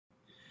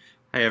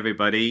Hi,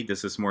 everybody.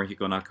 This is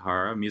Morihiko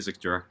Nakahara, music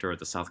director at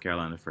the South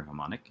Carolina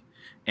Philharmonic.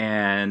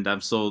 And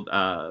I'm so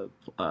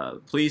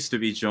pleased to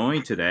be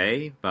joined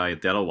today by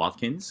Della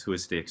Watkins, who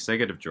is the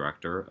executive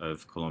director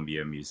of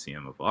Columbia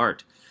Museum of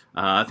Art.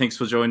 Thanks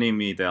for joining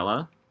me,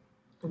 Della.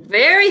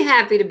 Very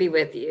happy to be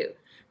with you.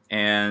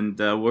 And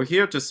we're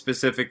here to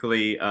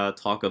specifically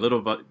talk a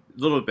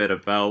little bit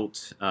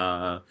about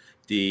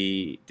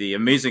the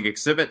amazing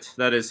exhibit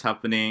that is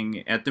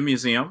happening at the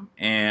museum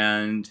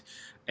and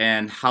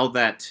how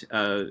that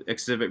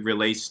exhibit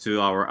relates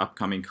to our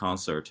upcoming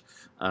concert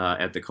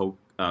at the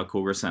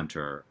Koger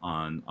Center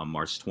on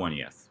March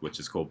 20th, which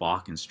is called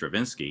Bach and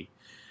Stravinsky.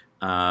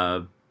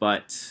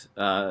 But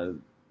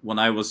when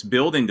I was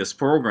building this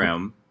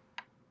program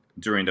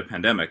during the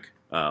pandemic,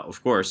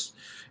 of course,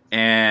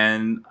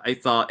 and I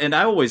thought, and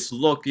I always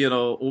look,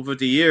 over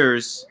the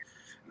years,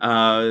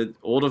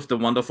 all of the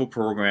wonderful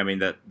programming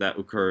that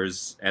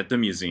occurs at the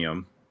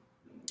museum,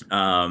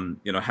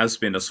 has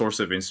been a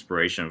source of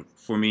inspiration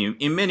for me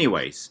in many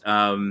ways.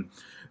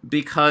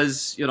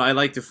 Because I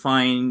like to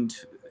find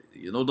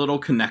little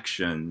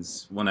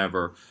connections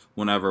whenever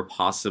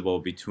possible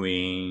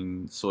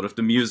between sort of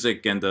the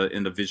music and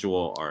the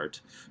visual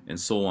art and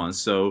so on.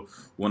 So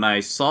when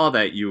I saw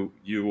that you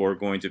were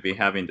going to be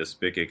having this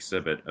big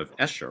exhibit of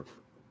Escher,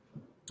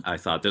 I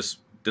thought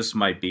this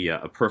might be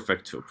a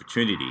perfect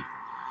opportunity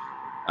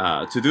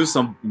to do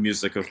some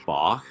music of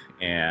Bach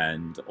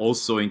and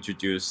also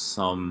introduce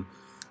some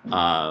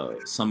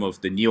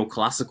of the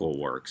neoclassical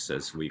works,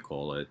 as we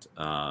call it,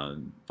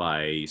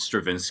 by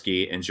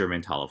Stravinsky and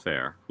Germain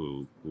Taillefer,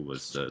 who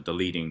was the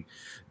leading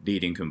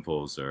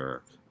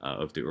composer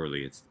of the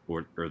early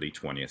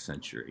 20th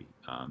century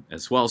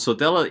as well. So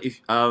Della,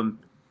 if I'm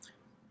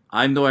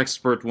no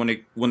expert when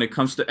it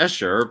comes to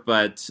Escher,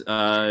 but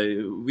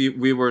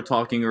we were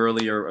talking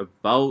earlier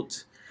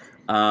about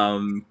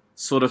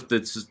sort of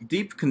this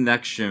deep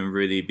connection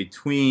really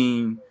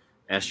between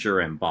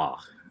Escher and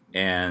Bach,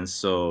 and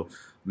so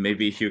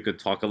maybe if you could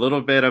talk a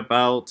little bit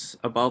about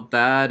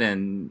that,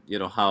 and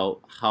how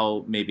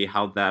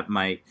that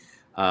might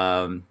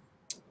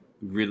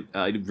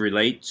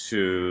relate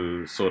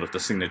to sort of the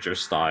signature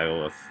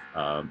style of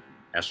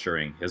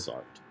Escher in his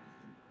art.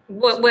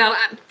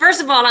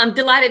 First of all, I'm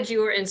delighted you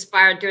were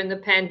inspired during the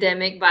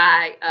pandemic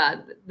by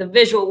the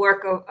visual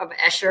work of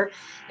Escher.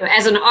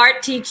 As an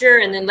art teacher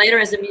and then later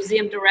as a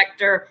museum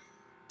director,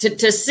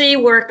 to see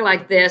work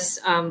like this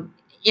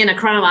in a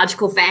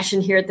chronological fashion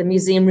here at the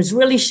museum has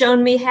really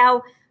shown me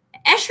how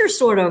Escher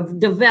sort of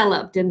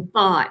developed and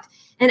thought.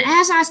 And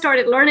as I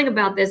started learning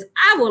about this,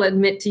 I will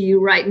admit to you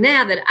right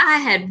now that I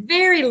had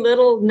very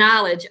little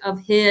knowledge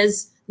of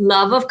his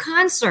love of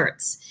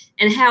concerts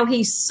and how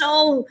he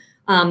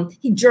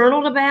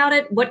journaled about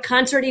it, what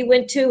concert he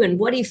went to and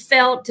what he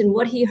felt and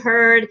what he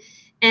heard.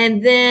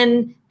 And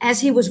then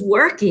as he was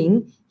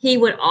working, he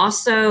would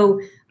also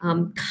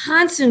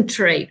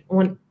concentrate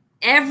on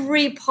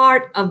every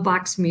part of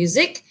Bach's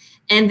music.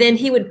 And then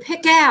he would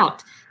pick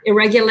out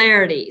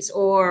irregularities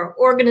or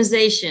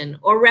organization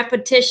or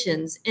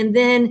repetitions. And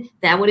then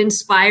that would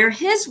inspire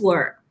his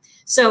work.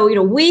 So,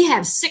 we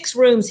have 6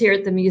 rooms here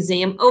at the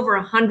museum, over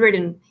 100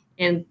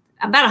 and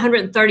about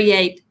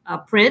 138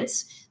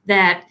 prints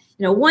that,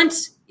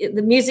 once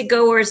the music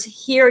goers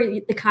hear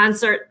the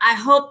concert, I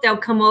hope they'll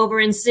come over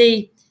and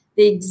see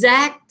the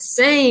exact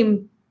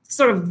same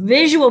sort of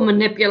visual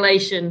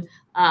manipulation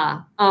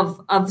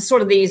of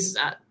sort of these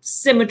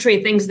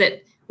symmetry things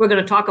that we're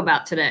going to talk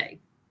about today.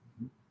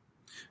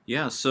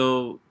 Yeah,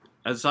 so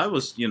as I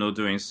was,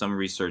 doing some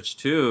research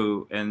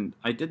too, and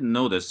I didn't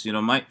know this,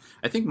 I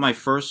think my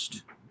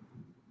first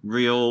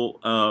real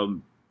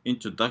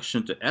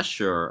introduction to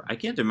Escher, I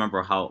can't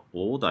remember how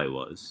old I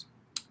was.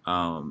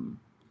 And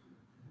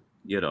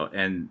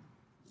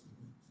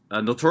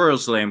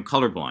notoriously I'm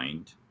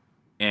colorblind,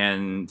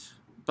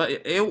 but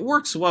it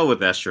works well with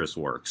Escher's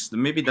works.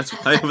 Maybe that's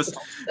why I was,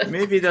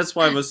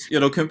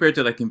 compared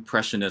to like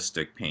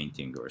impressionistic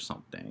painting or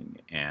something.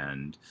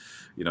 And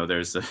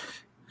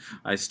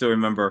I still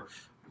remember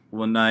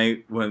when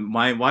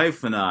my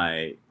wife and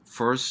I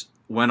first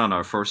went on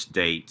our first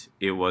date.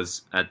 It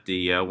was at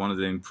the one of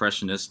the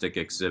impressionistic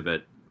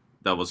exhibit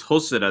that was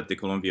hosted at the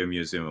Columbia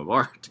Museum of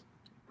Art.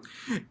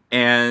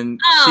 And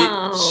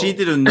she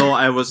didn't know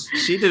I was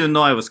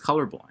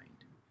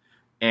colorblind,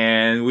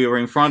 and we were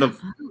in front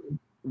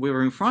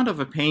of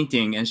a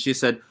painting, and she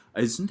said,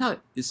 isn't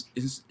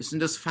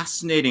this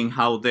fascinating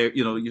how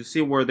you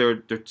see where there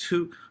are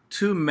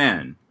two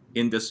men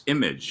in this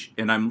image,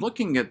 and I'm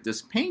looking at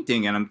this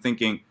painting and I'm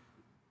thinking,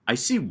 I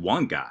see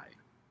one guy,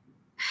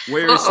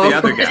 where's the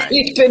other guy?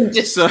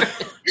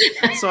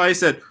 So I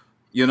said,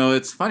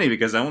 it's funny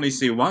because I only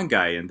see one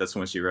guy, and that's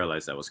when she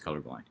realized I was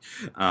colorblind.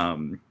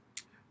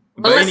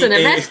 Well, listen,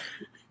 if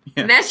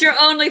that's your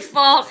only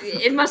fault,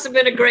 it must have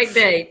been a great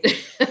date.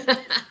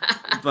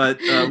 But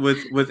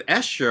with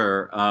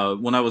Escher,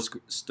 when I was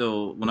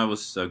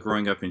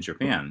growing up in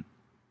Japan,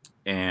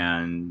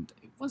 and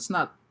it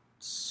wasn't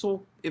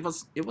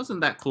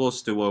that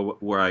close to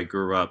where I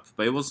grew up,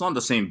 but it was on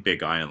the same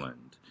big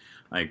island.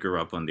 I grew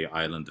up on the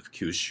island of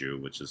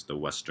Kyushu, which is the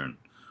western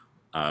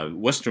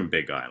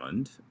Big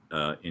Island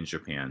in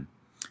Japan,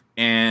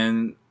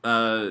 and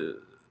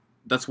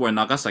that's where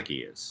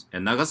Nagasaki is.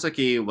 And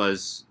Nagasaki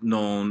was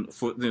known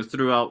for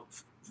throughout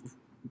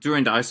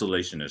during the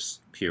isolationist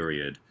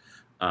period,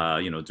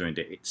 during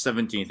the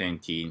 17th,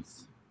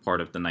 18th part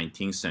of the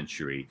 19th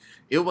century.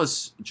 It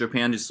was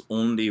Japan's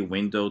only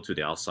window to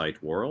the outside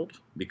world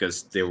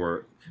because they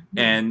were,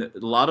 and a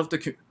lot of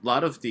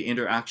the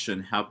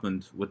interaction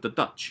happened with the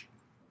Dutch.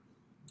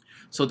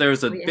 So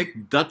there's a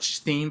big Dutch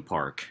theme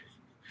park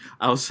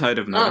outside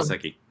of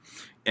Nagasaki.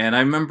 And I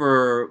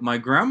remember my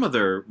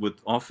grandmother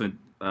would often,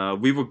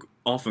 we would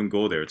often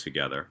go there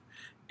together.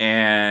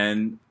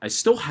 And I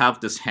still have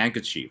this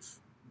handkerchief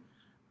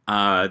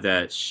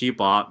that she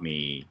bought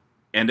me.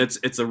 And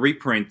it's a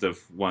reprint of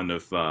one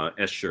of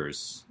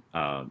Escher's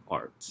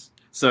arts.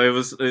 So it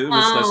was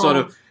like sort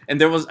of,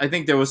 and I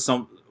think there was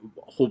a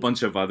whole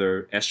bunch of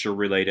other Escher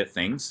related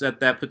things at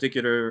that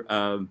particular,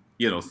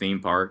 theme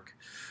park,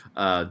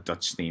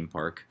 Dutch theme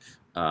park.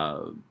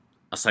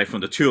 Aside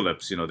from the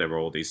tulips, there were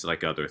all these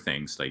like other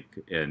things,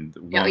 and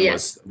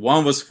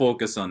one was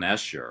focused on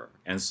Escher,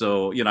 and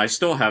so I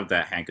still have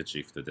that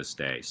handkerchief to this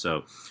day.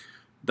 So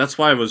that's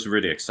why I was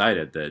really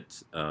excited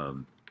that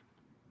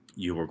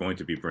you were going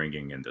to be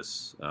bringing in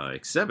this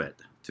exhibit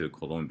to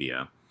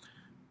Colombia.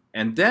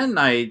 And then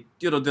I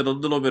did a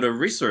little bit of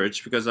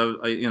research because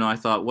I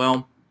thought,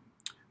 well,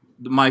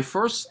 my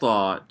first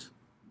thought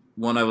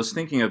when I was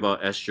thinking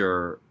about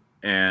Escher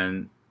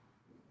and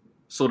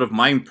sort of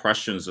my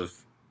impressions of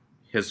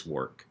his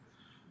work,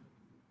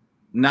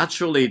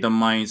 naturally the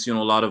minds, a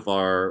lot of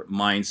our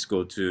minds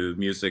go to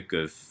music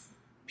of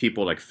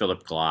people like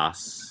Philip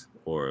Glass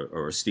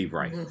or Steve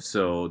Reich. Mm-hmm.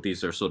 So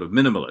these are sort of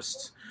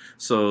minimalists.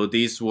 So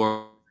these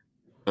were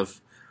a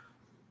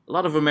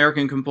lot of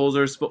American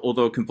composers, but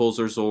although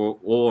composers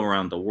all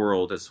around the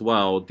world as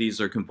well, these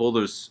are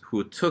composers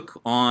who took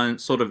on,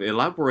 sort of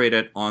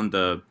elaborated on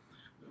the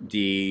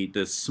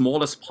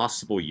smallest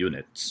possible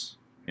units.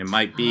 It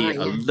might be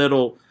a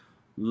little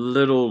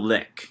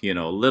lick,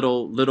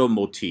 little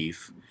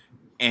motif,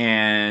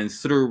 and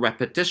through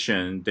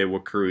repetition, they will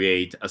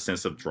create a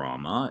sense of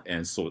drama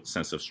and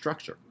sense of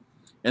structure.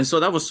 And so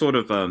that was sort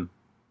of a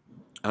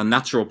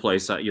natural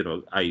place that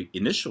I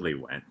initially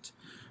went.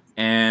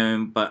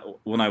 But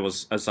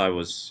as I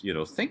was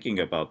thinking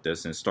about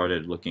this and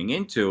started looking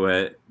into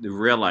it,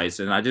 realized,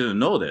 and I didn't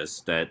know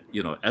this, that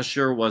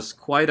Escher was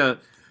quite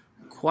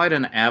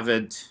an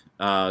avid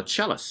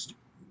cellist.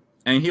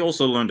 And he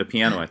also learned the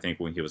piano, I think,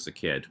 when he was a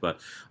kid. But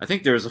I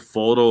think there's a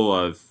photo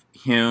of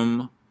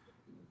him.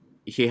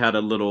 He had a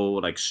little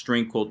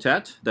string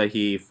quartet that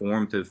he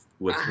formed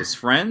with his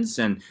friends,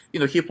 and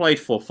he played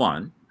for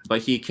fun.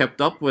 But he kept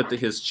up with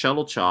his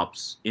cello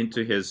chops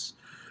into his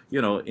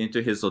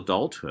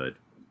adulthood.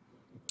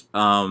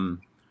 And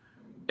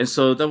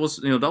so that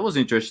was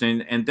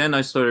interesting. And then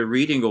I started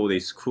reading all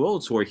these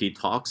quotes where he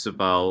talks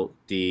about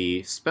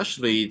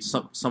especially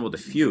some of the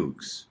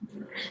fugues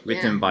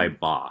written by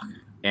Bach.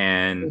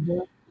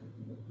 And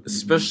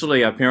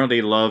especially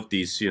apparently love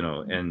these,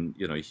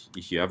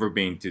 if you ever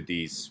been to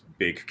these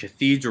big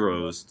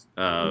cathedrals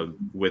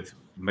with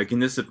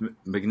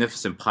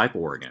magnificent pipe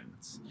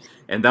organs.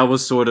 And that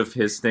was sort of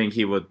his thing.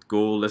 He would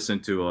go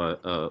listen to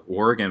a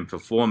organ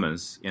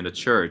performance in a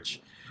church,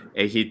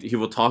 and he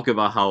would talk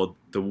about how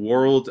the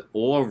world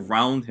all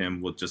around him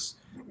would just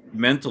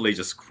mentally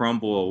just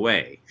crumble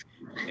away.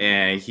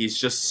 And he's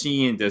just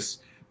seeing this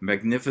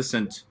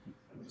magnificent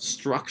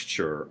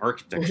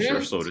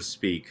architecture, so to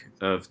speak,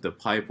 of the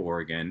pipe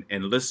organ,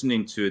 and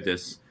listening to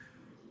this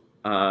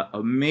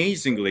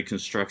amazingly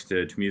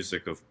constructed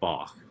music of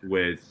Bach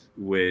with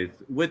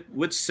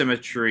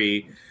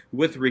symmetry,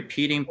 with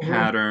repeating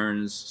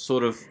patterns,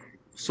 sort of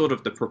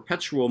the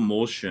perpetual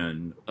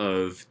motion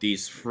of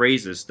these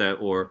phrases that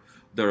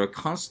are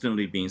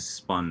constantly being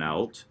spun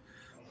out,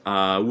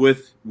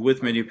 with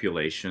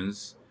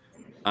manipulations,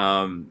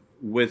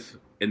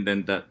 and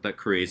then that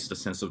creates the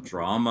sense of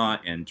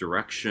drama and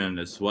direction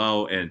as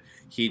well. And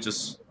he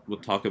just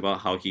would talk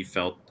about how he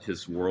felt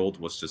his world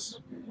was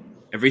just,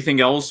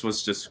 everything else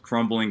was just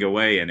crumbling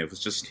away, and it was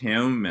just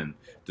him and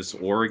this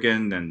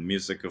organ and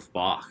music of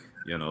Bach,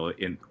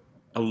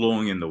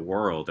 alone in the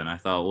world. And I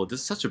thought, well, this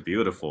is such a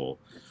beautiful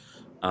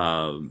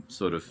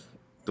sort of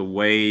the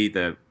way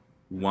that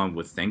one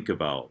would think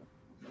about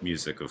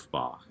music of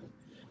Bach.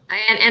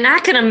 And I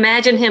can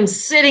imagine him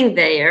sitting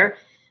there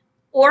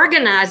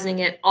organizing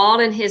it all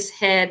in his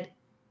head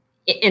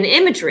in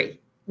imagery,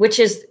 which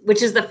is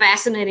the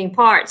fascinating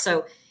part.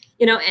 So,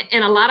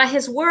 and a lot of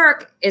his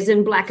work is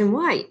in black and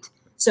white.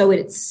 So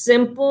it's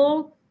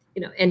simple,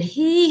 and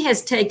he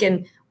has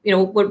taken,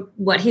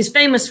 what he's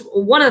famous,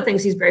 one of the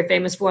things he's very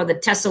famous for, the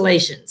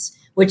tessellations,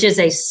 which is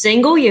a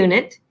single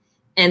unit,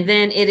 and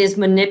then it is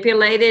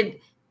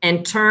manipulated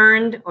and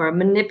turned, or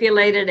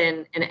manipulated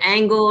and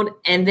angled,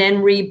 and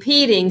then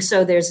repeating.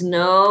 So there's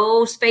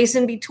no space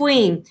in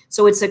between.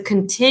 So it's a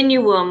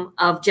continuum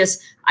of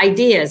just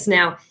ideas.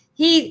 Now,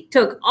 he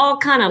took all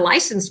kind of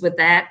license with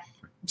that,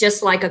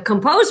 just like a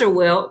composer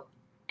will,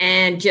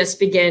 and just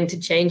began to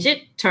change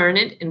it, turn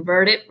it,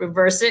 invert it,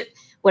 reverse it,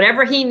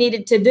 whatever he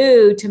needed to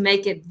do to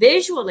make it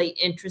visually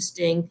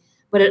interesting.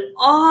 But it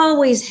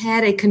always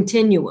had a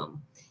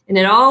continuum, and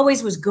it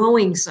always was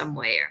going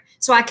somewhere.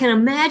 So I can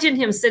imagine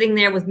him sitting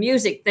there with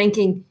music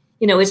thinking,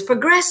 it's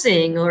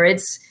progressing, or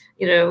it's,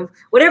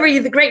 whatever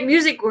the great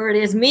music word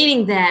is,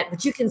 meaning that,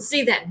 but you can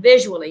see that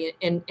visually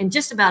in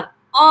just about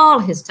all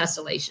his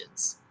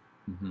tessellations.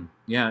 Mm-hmm.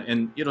 Yeah,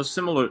 and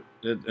similar,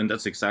 and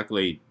that's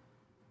exactly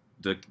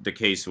the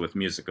case with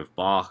music of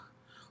Bach,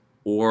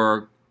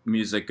 or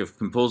music of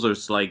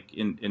composers like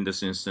in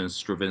this instance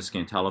Stravinsky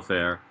and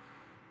Taillefer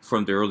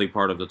from the early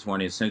part of the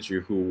 20th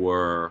century, who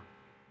were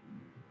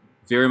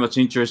very much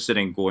interested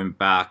in going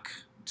back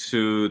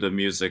to the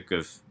music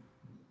of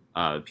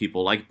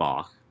people like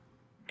Bach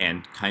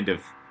and kind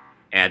of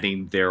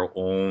adding their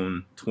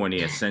own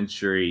 20th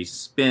century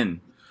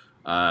spin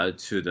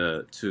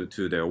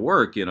to their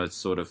work.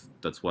 It's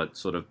that's what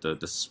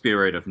the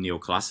spirit of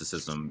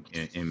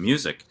neoclassicism in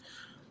music.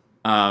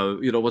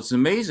 What's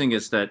amazing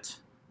is that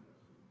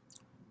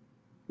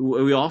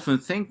we often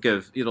think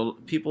of,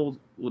 people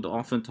would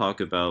often talk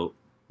about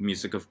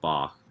music of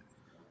Bach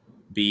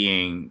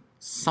being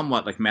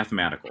somewhat like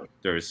mathematical.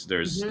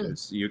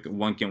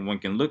 One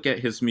can look at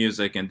his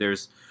music, and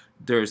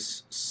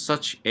there's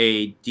such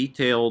a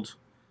detailed,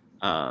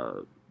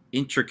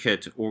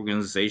 intricate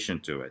organization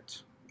to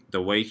it.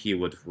 The way he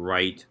would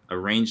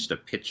arrange the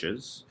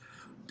pitches,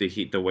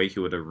 the way he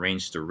would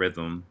arrange the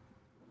rhythm,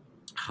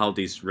 how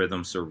these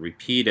rhythms are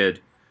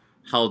repeated,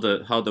 how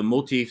the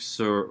motifs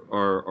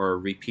are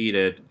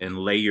repeated and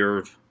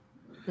layered,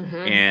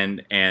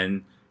 and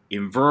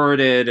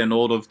inverted, and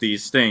all of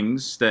these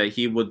things that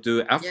he would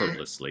do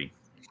effortlessly.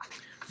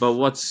 But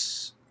what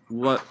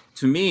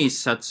to me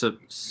sets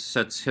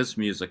his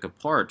music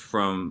apart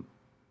from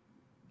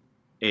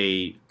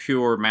a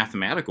pure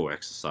mathematical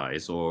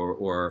exercise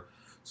or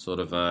sort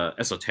of a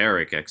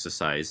esoteric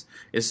exercise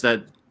is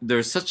that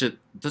there's such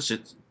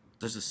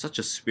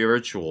a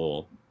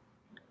spiritual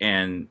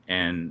and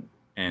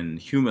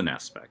human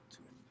aspect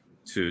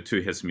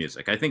to his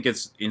music. I think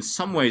it's, in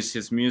some ways,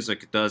 his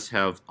music does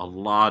have a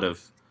lot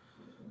of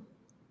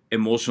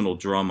emotional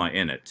drama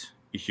in it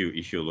if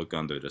you look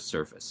under the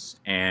surface,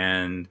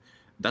 and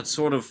that's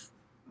sort of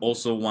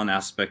also one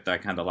aspect I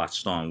kind of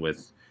latched on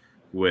with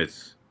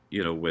works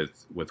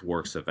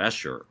of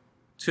Escher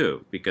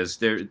too, because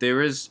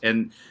there is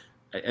an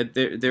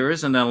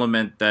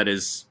element that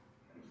is,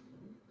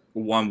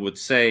 one would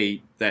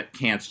say, that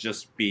can't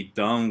just be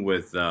done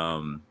with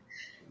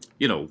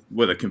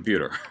with a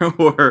computer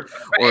or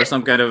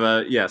some kind of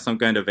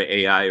a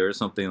AI or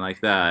something like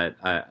that.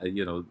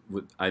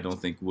 I don't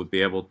think would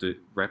be able to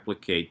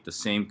replicate the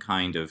same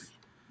kind of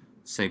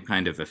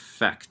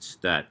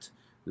effect that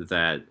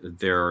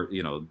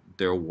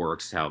their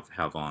works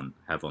have on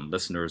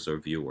listeners or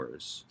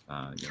viewers.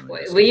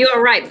 Well, you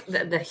are right.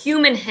 The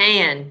human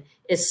hand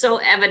is so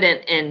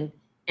evident in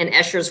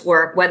Escher's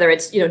work, whether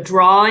it's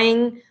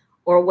drawing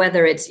or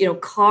whether it's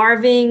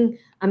carving.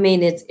 I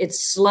mean,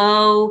 it's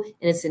slow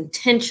and it's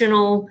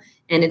intentional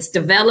and it's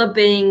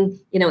developing.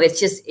 It's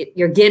just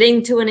you're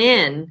getting to an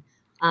end.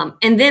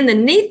 And then the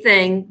neat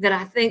thing that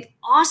I think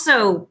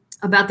also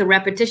about the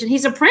repetition,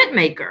 he's a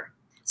printmaker,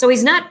 so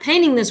he's not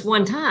painting this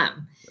one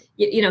time.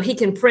 He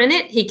can print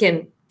it, he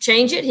can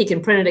change it, he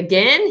can print it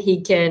again,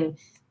 he can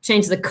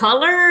change the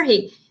color.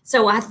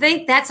 So I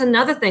think that's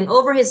another thing.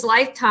 Over his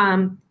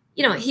lifetime,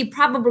 he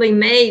probably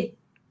made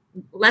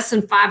less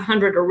than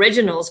 500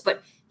 originals,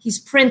 but he's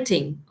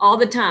printing all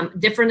the time,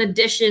 different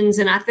editions.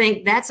 And I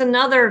think that's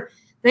another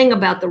thing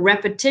about the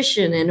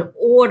repetition and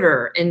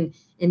order and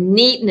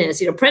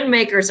neatness.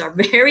 Printmakers are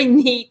very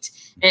neat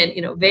and,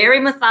 very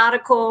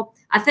methodical.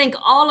 I think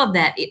all of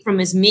that, from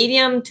his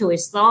medium to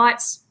his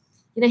thoughts,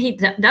 he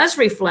does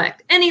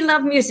reflect, and he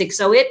loved music.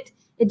 So it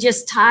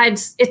just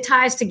ties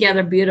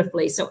together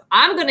beautifully. So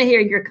I'm going to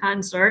hear your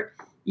concert.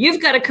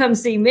 You've got to come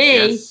see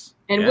me, yes,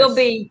 and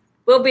yes.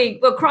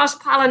 We'll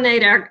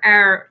cross-pollinate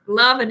our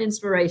love and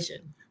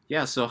inspiration.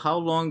 Yeah. So how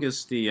long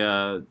is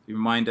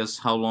remind us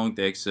how long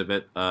the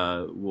exhibit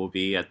will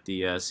be at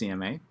the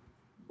CMA?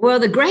 Well,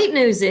 the great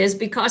news is,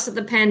 because of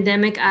the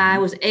pandemic, I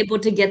was able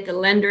to get the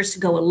lenders to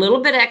go a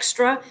little bit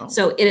extra. Oh.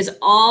 So it is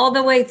all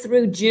the way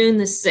through June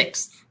the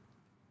 6th.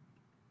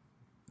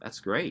 That's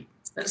great.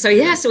 So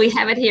yeah, so we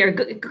have it here.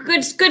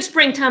 Good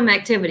springtime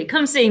activity.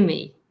 Come see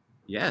me.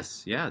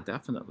 Yes, yeah,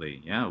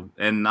 definitely. Yeah,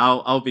 and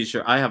I'll be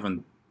sure. I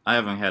haven't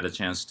had a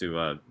chance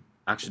to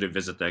actually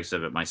visit the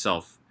exhibit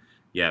myself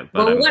yet.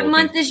 But well, what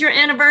month is your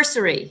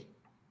anniversary?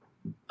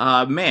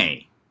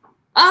 May.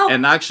 Oh.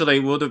 And actually,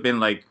 it would have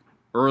been like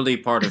early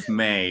part of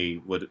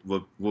May would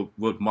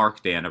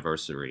mark the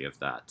anniversary of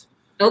that.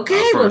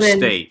 Okay, first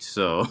date.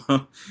 So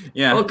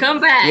yeah, we'll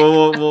come back.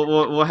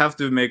 We'll have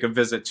to make a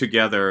visit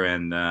together,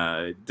 and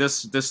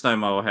this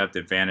time I will have the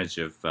advantage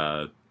of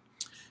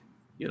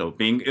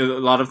being a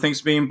lot of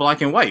things being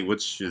black and white,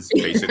 which is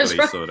basically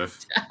right. sort of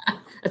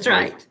that's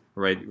right.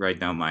 right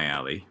down my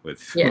alley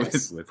with,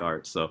 Yes. with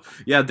art. So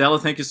yeah, Della,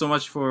 thank you so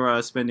much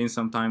for spending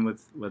some time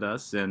with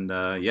us, and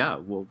yeah,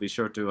 we'll be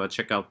sure to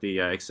check out the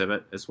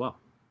exhibit as well.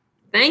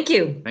 Thank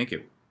you. Thank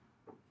you.